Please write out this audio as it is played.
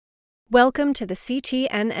Welcome to the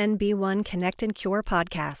CTNNB1 Connect and Cure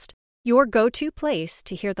podcast, your go-to place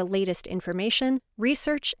to hear the latest information,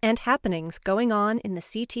 research, and happenings going on in the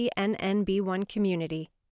CTNNB1 community.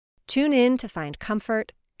 Tune in to find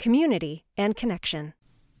comfort, community, and connection.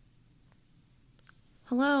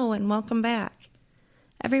 Hello and welcome back.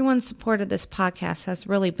 Everyone's support of this podcast has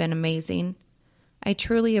really been amazing. I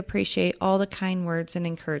truly appreciate all the kind words and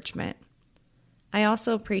encouragement. I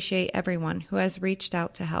also appreciate everyone who has reached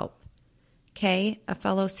out to help. Kay, a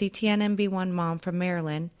fellow CTNNB1 mom from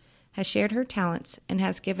Maryland, has shared her talents and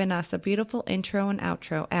has given us a beautiful intro and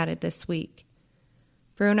outro added this week.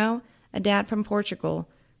 Bruno, a dad from Portugal,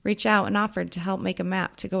 reached out and offered to help make a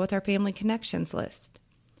map to go with our family connections list.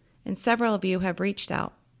 And several of you have reached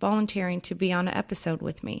out, volunteering to be on an episode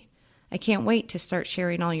with me. I can't wait to start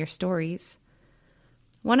sharing all your stories.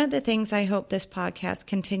 One of the things I hope this podcast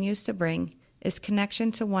continues to bring is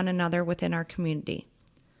connection to one another within our community.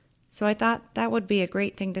 So I thought that would be a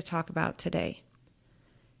great thing to talk about today.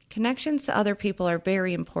 Connections to other people are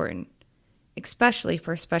very important, especially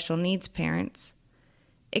for special needs parents.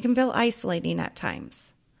 It can feel isolating at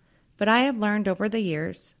times, but I have learned over the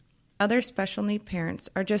years, other special need parents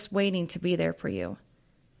are just waiting to be there for you.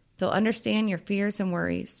 They'll understand your fears and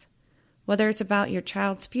worries, whether it's about your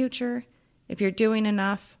child's future, if you're doing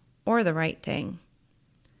enough, or the right thing.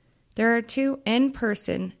 There are 2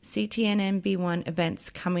 in-person CTNNB1 events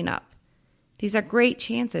coming up. These are great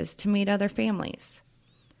chances to meet other families.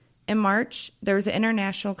 In March, there is an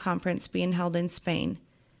international conference being held in Spain,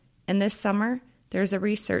 and this summer, there is a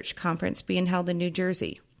research conference being held in New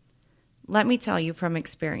Jersey. Let me tell you from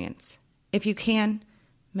experience, if you can,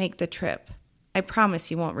 make the trip. I promise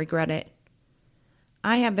you won't regret it.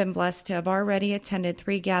 I have been blessed to have already attended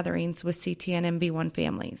 3 gatherings with CTNNB1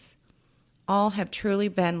 families. All have truly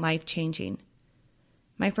been life-changing.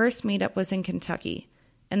 My first meetup was in Kentucky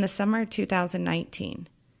in the summer of 2019.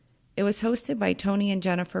 It was hosted by Tony and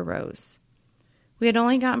Jennifer Rose. We had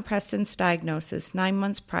only gotten Preston's diagnosis 9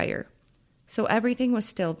 months prior, so everything was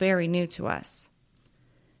still very new to us.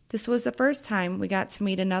 This was the first time we got to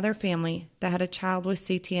meet another family that had a child with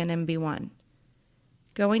CTNNB1.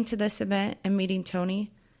 Going to this event and meeting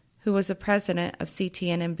Tony, who was the president of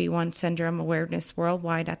CTNNB1 Syndrome Awareness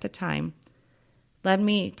Worldwide at the time, led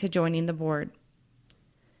me to joining the board.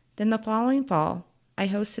 Then the following fall, I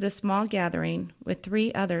hosted a small gathering with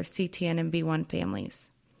 3 other CTNNB1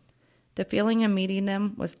 families. The feeling of meeting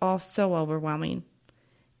them was all so overwhelming.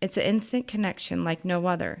 It's an instant connection like no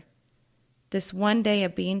other. This one day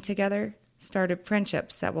of being together started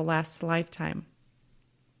friendships that will last a lifetime.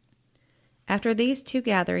 After these 2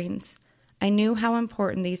 gatherings, I knew how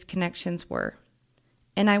important these connections were,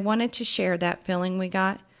 and I wanted to share that feeling we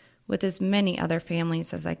got with as many other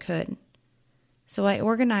families as I could. So I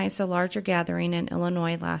organized a larger gathering in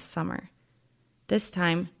Illinois last summer. This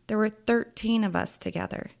time, there were 13 of us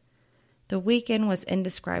together. The weekend was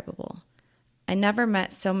indescribable. I never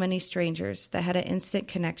met so many strangers that had an instant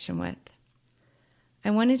connection with.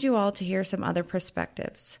 I wanted you all to hear some other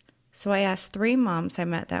perspectives, so I asked 3 moms I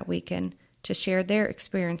met that weekend to share their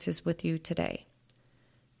experiences with you today.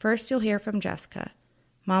 First, you'll hear from Jessica,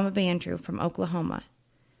 mom of Andrew from Oklahoma.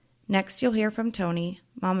 Next, you'll hear from Tony,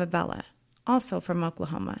 Mama Bella, also from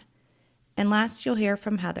Oklahoma. And last, you'll hear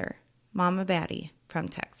from Heather, mom of Addie, from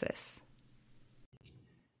Texas.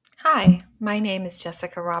 Hi, my name is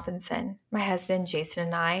Jessica Robinson. My husband Jason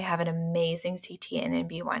and I have an amazing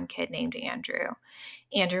CTNNB1 kid named Andrew.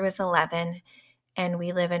 Andrew is 11, and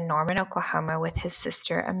we live in Norman, Oklahoma with his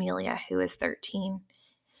sister Amelia, who is 13.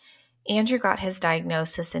 Andrew got his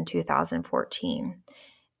diagnosis in 2014.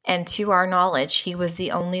 And to our knowledge, he was the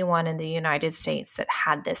only one in the United States that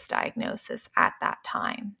had this diagnosis at that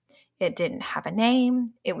time. It didn't have a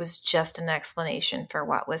name. It was just an explanation for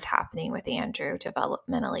what was happening with Andrew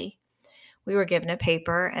developmentally. We were given a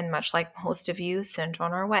paper and, much like most of you, sent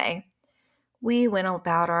on our way. We went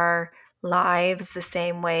about our lives the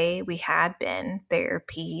same way we had been,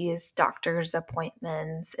 therapies, doctor's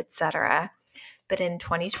appointments, etc. But in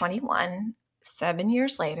 2021, 7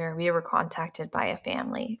 years later, we were contacted by a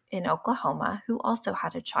family in Oklahoma who also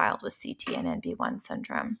had a child with CTNNB1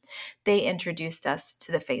 syndrome. They introduced us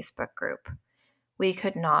to the Facebook group. We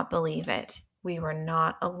could not believe it. We were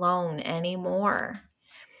not alone anymore.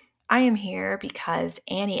 I am here because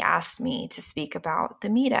Annie asked me to speak about the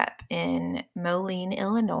meetup in Moline,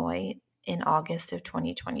 Illinois in August of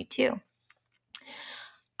 2022.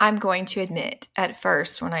 I'm going to admit, at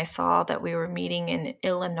first, when I saw that we were meeting in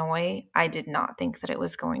Illinois, I did not think that it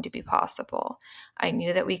was going to be possible. I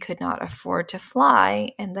knew that we could not afford to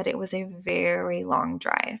fly and that it was a very long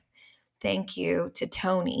drive. Thank you to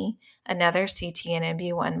Tony, another CT and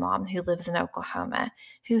NB1 mom who lives in Oklahoma,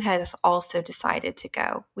 who has also decided to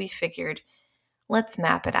go. We figured, let's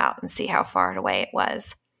map it out and see how far away it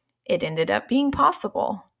was. It ended up being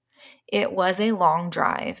possible. It was a long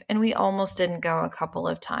drive, and we almost didn't go a couple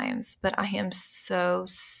of times, but I am so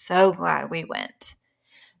glad we went.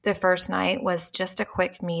 The first night was just a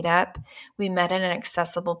quick meetup. We met at an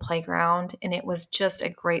accessible playground, and it was just a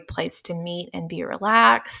great place to meet and be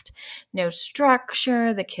relaxed. No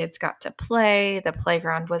structure. The kids got to play. The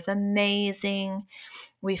playground was amazing.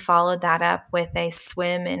 We followed that up with a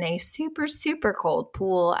swim in a super cold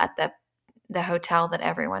pool at the hotel that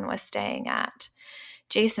everyone was staying at.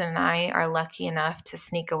 Jason and I are lucky enough to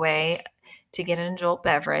sneak away to get an adult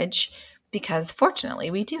beverage because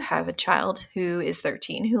fortunately we do have a child who is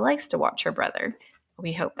 13 who likes to watch her brother.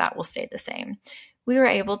 We hope that will stay the same. We were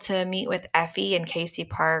able to meet with Effie and Casey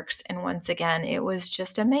Parks, and once again, it was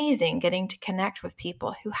just amazing getting to connect with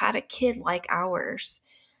people who had a kid like ours.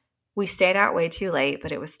 We stayed out way too late,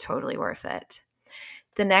 but it was totally worth it.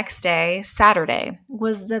 The next day, Saturday,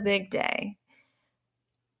 was the big day.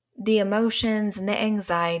 The emotions and the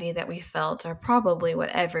anxiety that we felt are probably what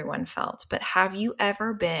everyone felt, but have you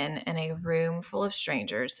ever been in a room full of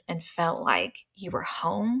strangers and felt like you were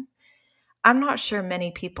home? I'm not sure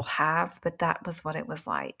many people have, but that was what it was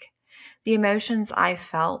like. The emotions I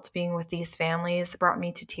felt being with these families brought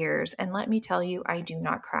me to tears, and let me tell you, I do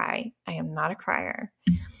not cry. I am not a crier.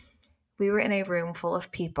 We were in a room full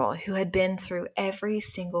of people who had been through every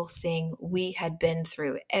single thing we had been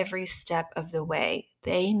through every step of the way.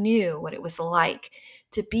 They knew what it was like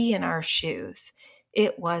to be in our shoes.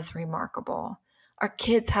 It was remarkable. Our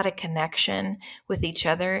kids had a connection with each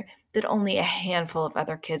other that only a handful of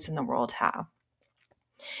other kids in the world have.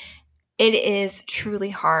 It is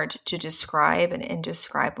truly hard to describe an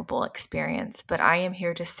indescribable experience, but I am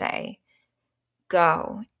here to say,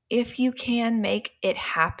 go. If you can make it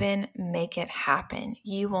happen, make it happen.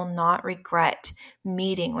 You will not regret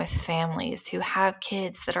meeting with families who have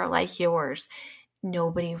kids that are like yours.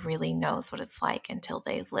 Nobody really knows what it's like until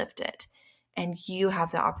they've lived it. And you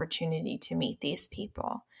have the opportunity to meet these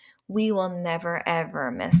people. We will never,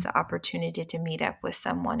 ever miss the opportunity to meet up with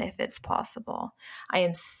someone if it's possible. I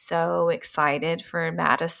am so excited for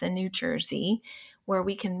Madison, New Jersey, where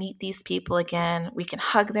we can meet these people again. We can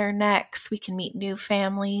hug their necks. We can meet new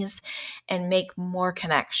families and make more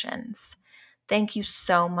connections. Thank you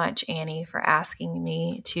so much, Annie, for asking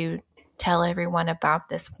me to tell everyone about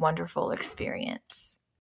this wonderful experience.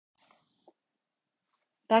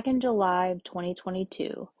 Back in July of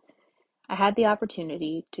 2022, I had the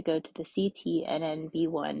opportunity to go to the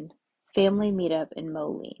CTNNB1 family meetup in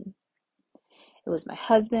Moline. It was my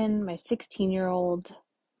husband, my 16-year-old,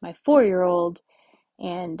 my 4-year-old,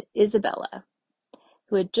 and Isabella,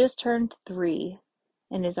 who had just turned 3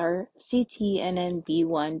 and is our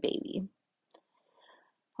CTNNB1 baby.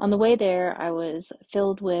 On the way there, I was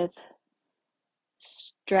filled with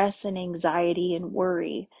stress and anxiety and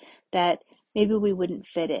worry that maybe we wouldn't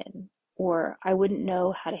fit in, or I wouldn't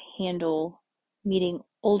know how to handle meeting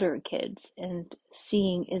older kids and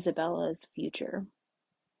seeing Isabella's future.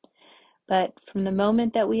 But from the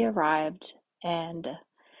moment that we arrived and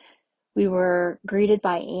we were greeted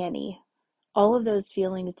by Annie, all of those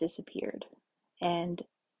feelings disappeared, and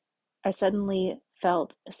I suddenly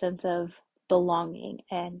felt a sense of belonging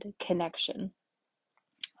and connection.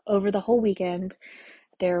 Over the whole weekend,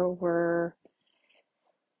 there were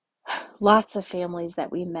lots of families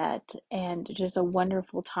that we met, and just a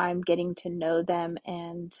wonderful time getting to know them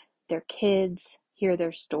and their kids, hear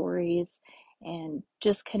their stories, and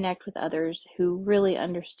just connect with others who really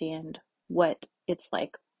understand what it's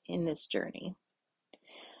like in this journey.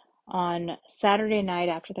 On Saturday night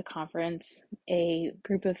after the conference, a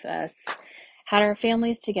group of us had our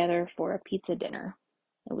families together for a pizza dinner.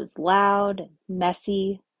 It was loud and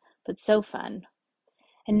messy, but so fun.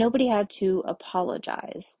 And nobody had to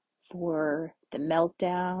apologize for the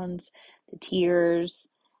meltdowns, the tears,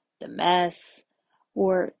 the mess,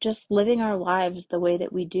 or just living our lives the way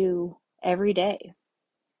that we do every day.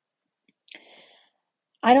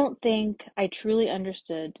 I don't think I truly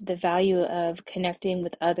understood the value of connecting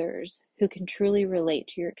with others who can truly relate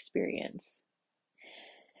to your experience,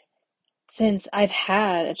 since I've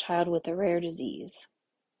had a child with a rare disease.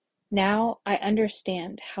 Now I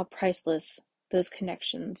understand how priceless those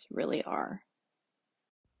connections really are.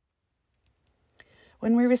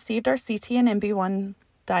 When we received our CT and NB1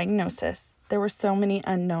 diagnosis, there were so many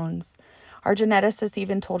unknowns. Our geneticist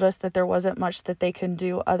even told us that there wasn't much that they could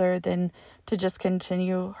do other than to just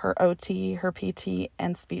continue her OT, her PT,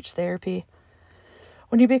 and speech therapy.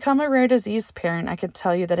 When you become a rare disease parent, I can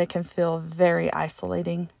tell you that it can feel very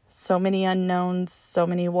isolating. So many unknowns, so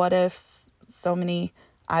many what ifs, so many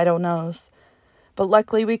I don't knows. But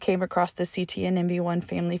luckily we came across the CTNNB1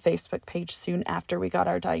 family Facebook page soon after we got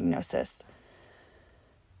our diagnosis.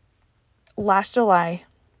 Last July,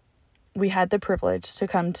 we had the privilege to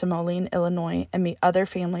come to Moline, Illinois and meet other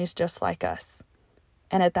families just like us.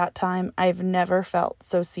 And at that time, I've never felt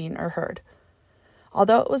so seen or heard.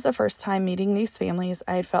 Although it was the first time meeting these families,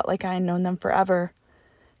 I had felt like I had known them forever.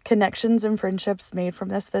 Connections and friendships made from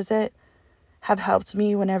this visit have helped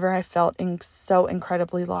me whenever I felt so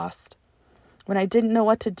incredibly lost. When I didn't know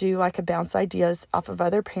what to do, I could bounce ideas off of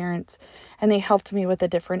other parents, and they helped me with the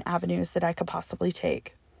different avenues that I could possibly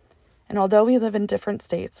take. And although we live in different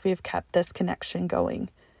states, we have kept this connection going,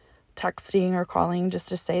 texting or calling just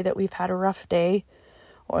to say that we've had a rough day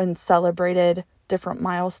and celebrated different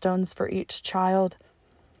milestones for each child.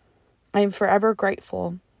 I am forever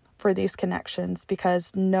grateful for these connections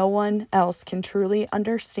because no one else can truly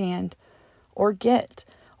understand or get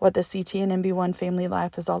what the CTNNB1 family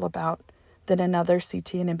life is all about than another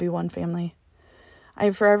CTNNB1 family. I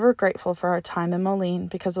am forever grateful for our time in Moline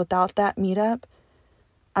because without that meetup,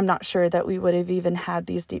 I'm not sure that we would have even had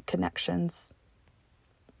these deep connections.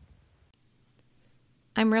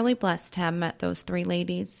 I'm really blessed to have met those 3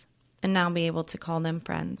 ladies and now be able to call them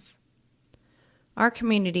friends. Our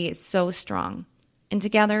community is so strong, and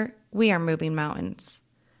together we are moving mountains.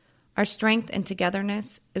 Our strength and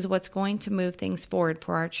togetherness is what's going to move things forward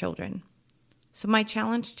for our children. So my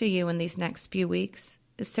challenge to you in these next few weeks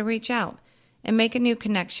is to reach out and make a new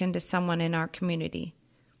connection to someone in our community.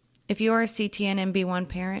 If you are a CTNNB1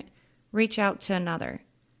 parent, reach out to another.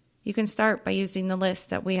 You can start by using the list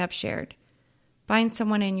that we have shared. Find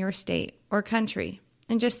someone in your state or country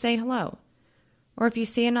and just say hello. Or if you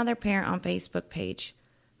see another parent on Facebook page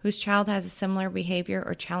whose child has a similar behavior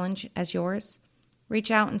or challenge as yours,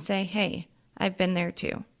 reach out and say, hey, I've been there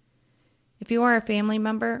too. If you are a family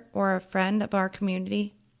member or a friend of our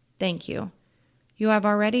community, thank you. You have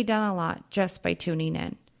already done a lot just by tuning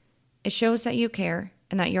in. It shows that you care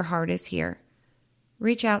and that your heart is here.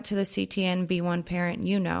 Reach out to the CTNNB1 parent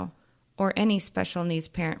you know, or any special needs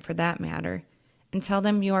parent for that matter, and tell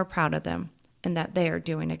them you are proud of them and that they are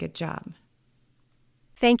doing a good job.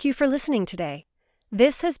 Thank you for listening today.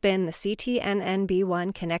 This has been the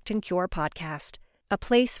CTNNB1 Connect and Cure podcast, a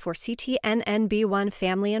place for CTNNB1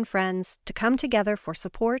 family and friends to come together for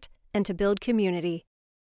support and to build community.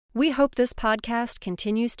 We hope this podcast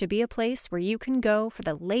continues to be a place where you can go for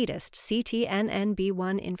the latest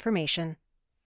CTNNB1 information.